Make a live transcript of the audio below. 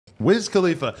Wiz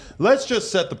Khalifa. Let's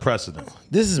just set the precedent.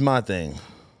 This is my thing.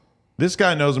 This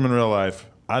guy knows him in real life.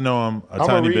 I know him a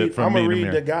tiny bit from meeting him here. I'm going to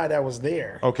read the guy that was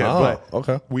there. Okay,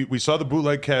 but we saw the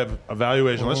bootleg Kev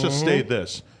evaluation. Let's just state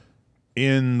this.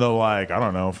 In the, I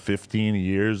don't know, 15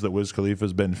 years that Wiz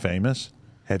Khalifa's been famous,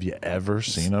 have you ever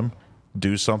seen him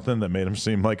do something that made him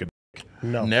seem like a dick?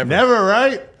 No. Never,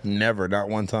 right? Never, not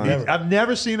one time. I've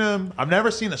never seen him. I've never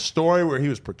seen a story where he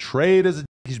was portrayed as a dick.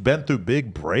 He's been through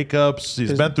big breakups.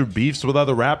 He's been through beefs with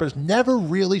other rappers. Never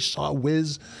really saw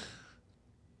Wiz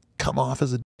come off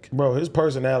as a dick. Bro, his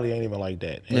personality ain't even like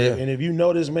that. And if you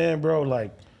know this man, bro,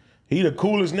 he the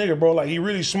coolest nigga, bro. He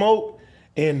really smoke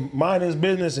and mind his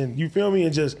business, and you feel me?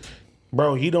 And just,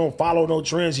 bro, he don't follow no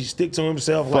trends. He stick to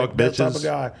himself. Fuck that bitches. type of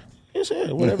guy.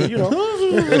 Yeah, whatever, you know.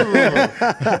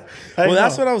 Well,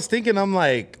 that's what I was thinking. I'm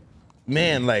like,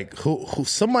 man, who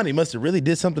somebody must have really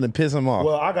did something to piss him off.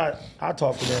 Well, I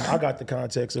talked to them. I got the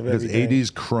context of His everything.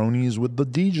 80s cronies with the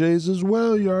DJs as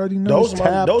well. You already know. Those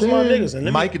my niggas.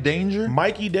 And Mike Danger.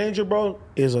 Mikey Danger, bro,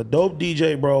 is a dope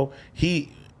DJ, bro. He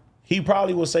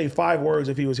probably would say 5 words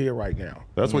if he was here right now.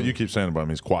 That's what you keep saying about him.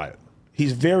 He's quiet.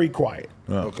 He's very quiet.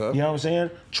 Oh. Okay. You know what I'm saying?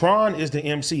 Tron is the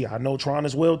MC. I know Tron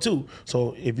as well, too.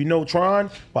 So if you know Tron,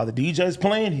 while the DJ's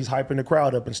playing, he's hyping the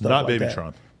crowd up and stuff Not like Baby that.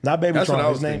 Tron. Not Baby That's Tron. what I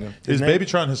was his name, thinking. Is Baby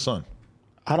Tron his son?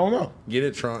 I don't know. Get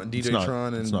it, Tron, DJ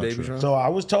Tron and Baby true. Tron? So I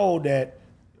was told that,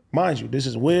 mind you, this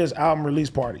is Wiz album release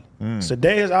party. So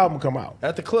today his album come out.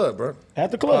 At the club, bro.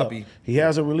 At the club. Poppy. He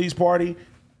has a release party.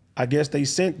 I guess they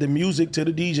sent the music to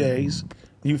the DJs.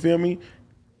 You feel me?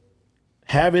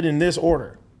 Have it in this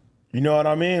order. You know what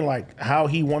I mean? How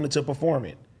he wanted to perform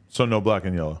it. So no Black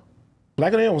and Yellow.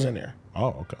 Black and Yellow was in there.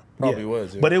 Oh, okay. Probably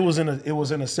was. Yeah. But it was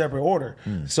in a separate order.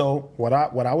 So what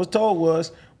I was told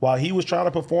was while he was trying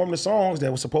to perform the songs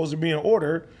that were supposed to be in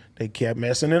order, they kept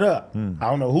messing it up. I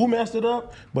don't know who messed it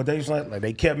up, but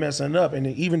they kept messing it up. And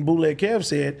even Bootleg Kev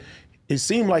said it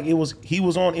seemed like he was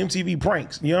on MTV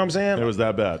pranks. You know what I'm saying? It was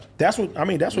that bad. That's what I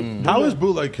mean. That's what. How is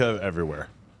Bootleg Kev everywhere?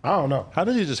 I don't know. How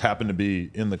did he just happen to be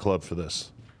in the club for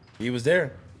this? He was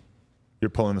there.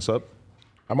 You're pulling this up?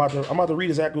 I'm about to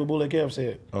read exactly what Bootleg Kev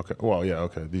said. Okay. Well, yeah,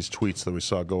 okay. These tweets that we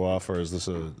saw go off, or is this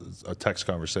a text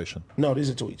conversation? No,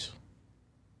 these are tweets.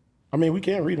 I mean, we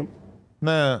can't read them.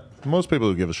 Nah, most people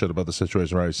who give a shit about the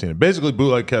situation are already seen it. Basically,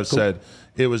 Bootleg Kev said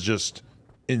it was just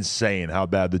insane how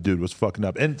bad the dude was fucking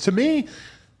up. And to me,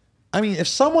 I mean, if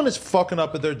someone is fucking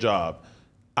up at their job,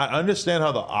 I understand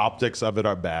how the optics of it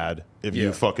are bad if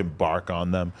you fucking bark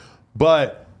on them.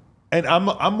 But, and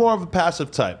I'm more of a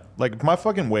passive type. If my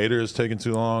fucking waiter is taking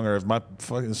too long, or if my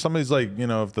fucking, somebody's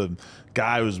if the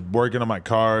guy who's working on my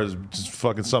car is just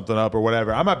fucking something up or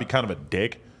whatever, I might be kind of a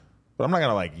dick. But I'm not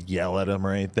gonna yell at him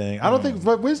or anything. I don't think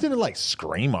Wiz didn't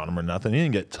scream on him or nothing. He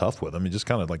didn't get tough with him. He just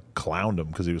kind of clowned him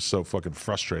because he was so fucking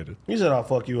frustrated. He said, "I'll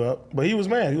fuck you up," but he was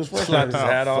mad. He was frustrated. Slapped his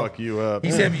hat off. Fuck you up. He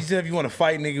said, if you want to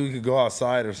fight, nigga, we could go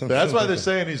outside or something. That's why they're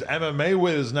saying he's MMA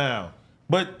Wiz now.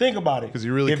 But think about it. Because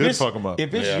you really could fuck him up.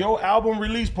 If it's your album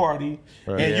release party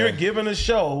and you're giving a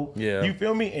show, you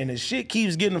feel me? And the shit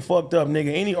keeps getting fucked up,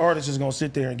 nigga. Any artist is going to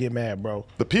sit there and get mad, bro.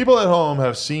 The people at home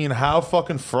have seen how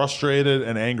fucking frustrated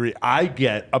and angry I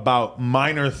get about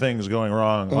minor things going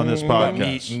wrong on this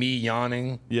podcast. Me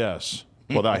yawning. Yes.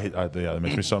 Well, that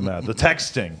makes me so mad. The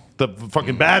texting, the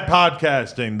fucking bad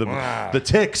podcasting, the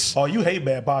ticks. Oh, you hate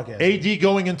bad podcasting. AD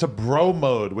going into bro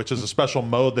mode, which is a special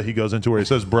mode that he goes into where he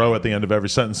says bro at the end of every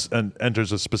sentence and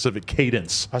enters a specific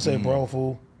cadence. I say bro,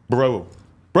 fool.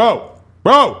 Bro.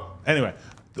 Anyway,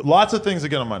 lots of things that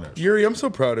get on my nerves. Yuri, I'm so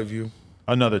proud of you.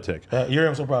 Another tick. Yuri,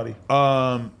 I'm so proud of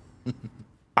you.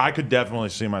 I could definitely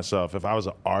see myself, if I was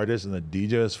an artist and the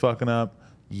DJ is fucking up,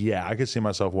 yeah, I could see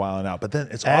myself wilding out. But then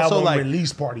it's also album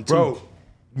release party too. Bro,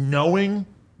 knowing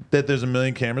that there's a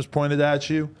million cameras pointed at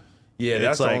you. Yeah,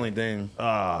 that's the only thing.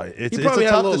 It's He probably a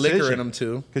had a tough little decision, liquor in him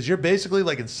too. because you're basically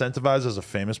incentivized as a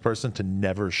famous person to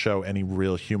never show any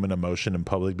real human emotion in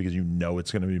public because you know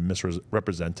it's going to be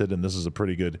misrepresented, and this is a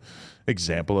pretty good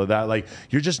example of that.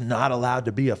 You're just not allowed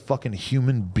to be a fucking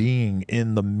human being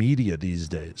in the media these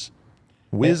days.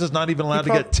 Wiz is not even allowed to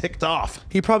get ticked off.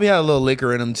 He probably had a little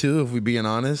liquor in him too, if we being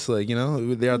honest. They're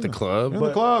at the club. In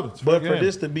the club. But for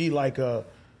this to be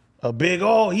a big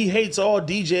he hates all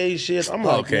DJ shit. I'm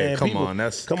like, Okay, man, come people,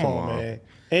 on, come on, man.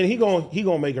 And he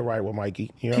gonna make it right with Mikey.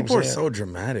 You know People what are I'm saying? so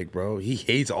dramatic, bro. He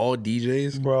hates all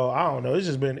DJs. Bro, I don't know. It's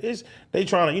just been they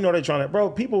trying to bro.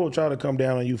 People will try to come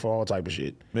down on you for all type of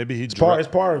shit. Maybe it's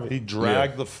part of it. He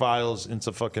dragged the files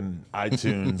into fucking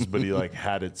iTunes, but he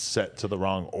had it set to the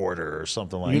wrong order or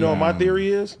something like that. You know what my theory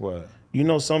is? What? You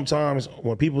know, sometimes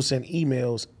when people send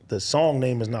emails, the song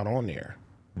name is not on there.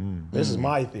 This is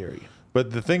my theory.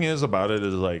 But the thing is about it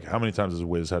is like, how many times has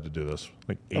Wiz had to do this?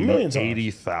 Like A million times.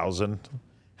 80,000.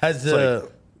 Has the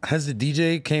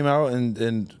DJ came out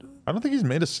and I don't think he's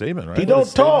made a statement, right? He don't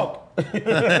talk. you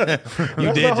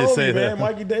did just say man. that.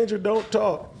 Mikey Danger don't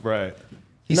talk. Right.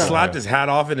 He slapped his hat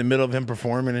off in the middle of him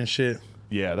performing and shit.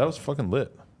 Yeah, that was fucking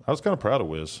lit. I was kind of proud of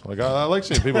Wiz. Like I like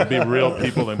seeing people be real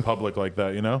people in public like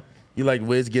that, you know? You like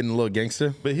Wiz getting a little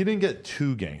gangster? But he didn't get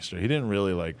too gangster. He didn't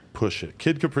really like push it.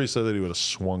 Kid Capri said that he would have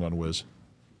swung on Wiz.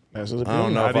 That's his I don't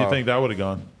opinion. know. How do you think that would have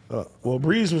gone? Well,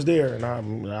 Breeze was there, and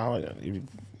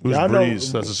Who's y'all know-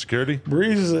 Breeze? That's a security?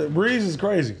 Breeze is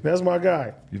crazy. That's my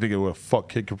guy. You think it would have fucked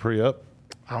Kid Capri up?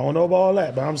 I don't know about all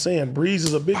that, but I'm saying Breeze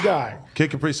is a big guy.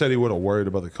 Kid Capri said he would have worried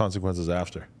about the consequences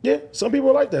after. Yeah, some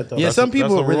people like that though. Yeah, That's some the- that's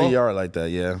people the really rule? are like that.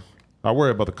 Yeah. I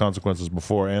worry about the consequences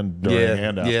before and during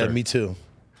and after. Yeah, me too.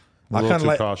 I'm a I little kind too of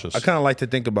like. cautious. I kind of like to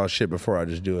think about shit before I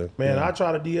just do it. Man, I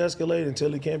try to de-escalate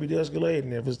until it can't be de-escalated,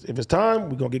 and if it's time,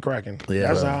 we're gonna get cracking. Yeah.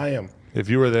 That's how I am. If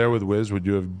you were there with Wiz, would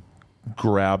you have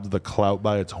grabbed the clout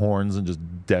by its horns and just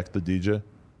decked the DJ?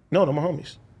 No, they're my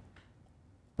homies.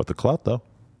 But the clout, though.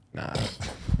 Nah,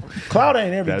 cloud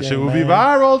ain't everything. That shit would be man.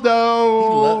 viral,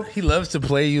 though. He loves to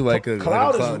play you like a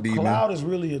Cloud, demon. cloud is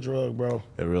really a drug, bro.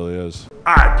 It really is.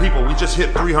 All right, people, we just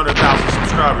hit 300,000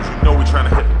 subscribers. You know we're trying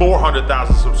to hit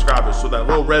 400,000 subscribers. So that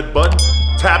little red button,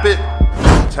 tap it,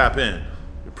 tap in.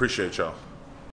 Appreciate y'all.